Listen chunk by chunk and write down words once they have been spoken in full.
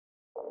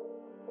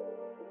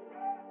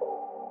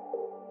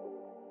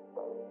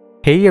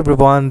Hey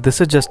everyone, this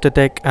is Just a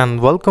Tech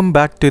and welcome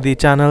back to the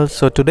channel.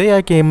 So today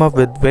I came up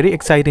with very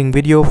exciting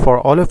video for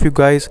all of you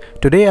guys.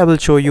 Today I will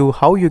show you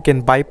how you can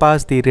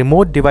bypass the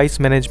remote device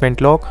management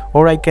lock,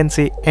 or I can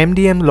say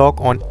MDM lock,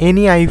 on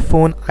any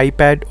iPhone,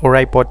 iPad or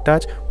iPod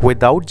touch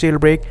without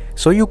jailbreak.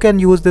 So you can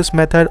use this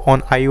method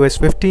on iOS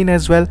 15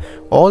 as well.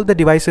 All the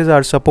devices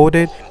are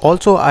supported.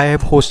 Also I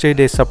have hosted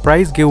a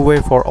surprise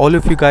giveaway for all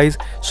of you guys,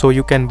 so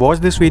you can watch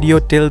this video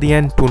till the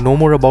end to know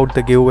more about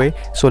the giveaway.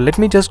 So let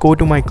me just go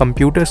to my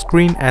computer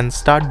screen and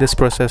start this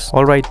process.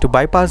 Alright, to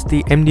bypass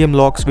the MDM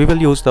locks, we will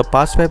use the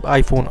PassFab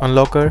iPhone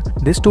unlocker.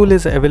 This tool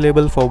is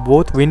available for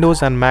both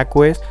Windows and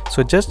macOS,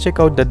 so just check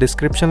out the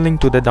description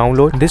link to the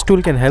download. This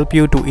tool can help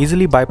you to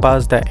easily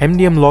bypass the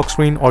MDM lock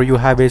screen, or you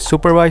have a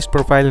supervised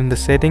profile in the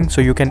settings,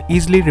 so you can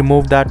easily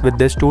remove that with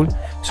this tool.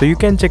 So you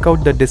can check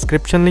out the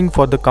description link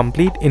for the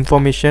complete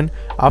information.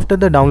 After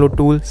the download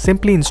tool,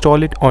 simply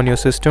install it on your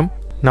system.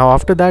 Now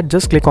after that,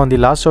 just click on the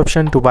last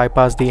option to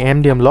bypass the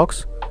MDM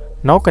locks.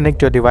 Now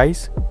connect your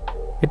device.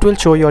 It will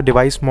show your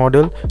device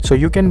model, so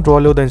you can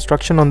follow the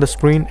instruction on the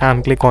screen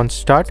and click on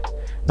start.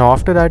 Now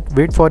after that,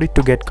 wait for it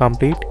to get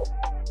complete.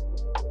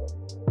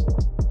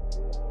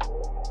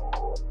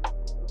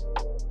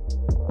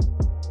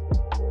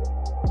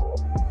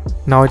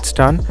 Now it's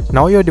done.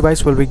 Now your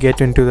device will be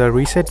get into the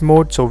reset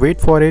mode, so wait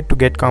for it to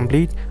get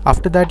complete.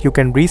 After that, you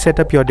can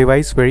reset up your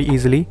device very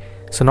easily.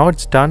 So now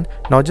it's done.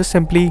 Now just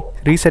simply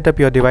reset up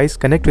your device,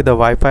 connect with the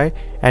Wi-Fi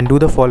and do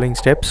the following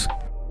steps.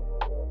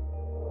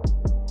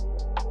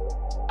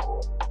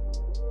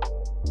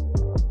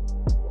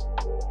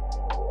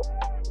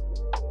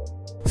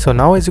 So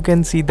now as you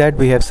can see that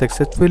we have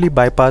successfully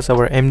bypassed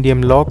our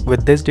MDM lock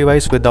with this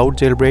device without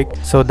jailbreak.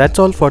 So that's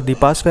all for the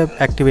PassFab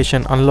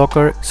activation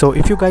unlocker. So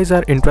if you guys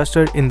are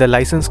interested in the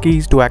license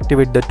keys to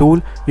activate the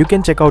tool, you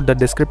can check out the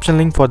description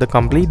link for the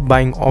complete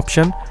buying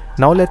option.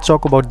 Now let's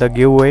talk about the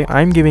giveaway.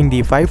 I'm giving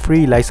the 5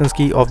 free license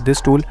key of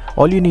this tool.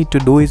 All you need to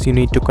do is you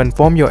need to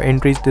confirm your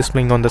entries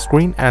displaying on the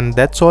screen, and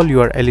that's all,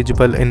 you are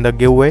eligible in the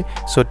giveaway.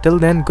 So till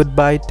then,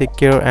 goodbye, take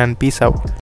care and peace out.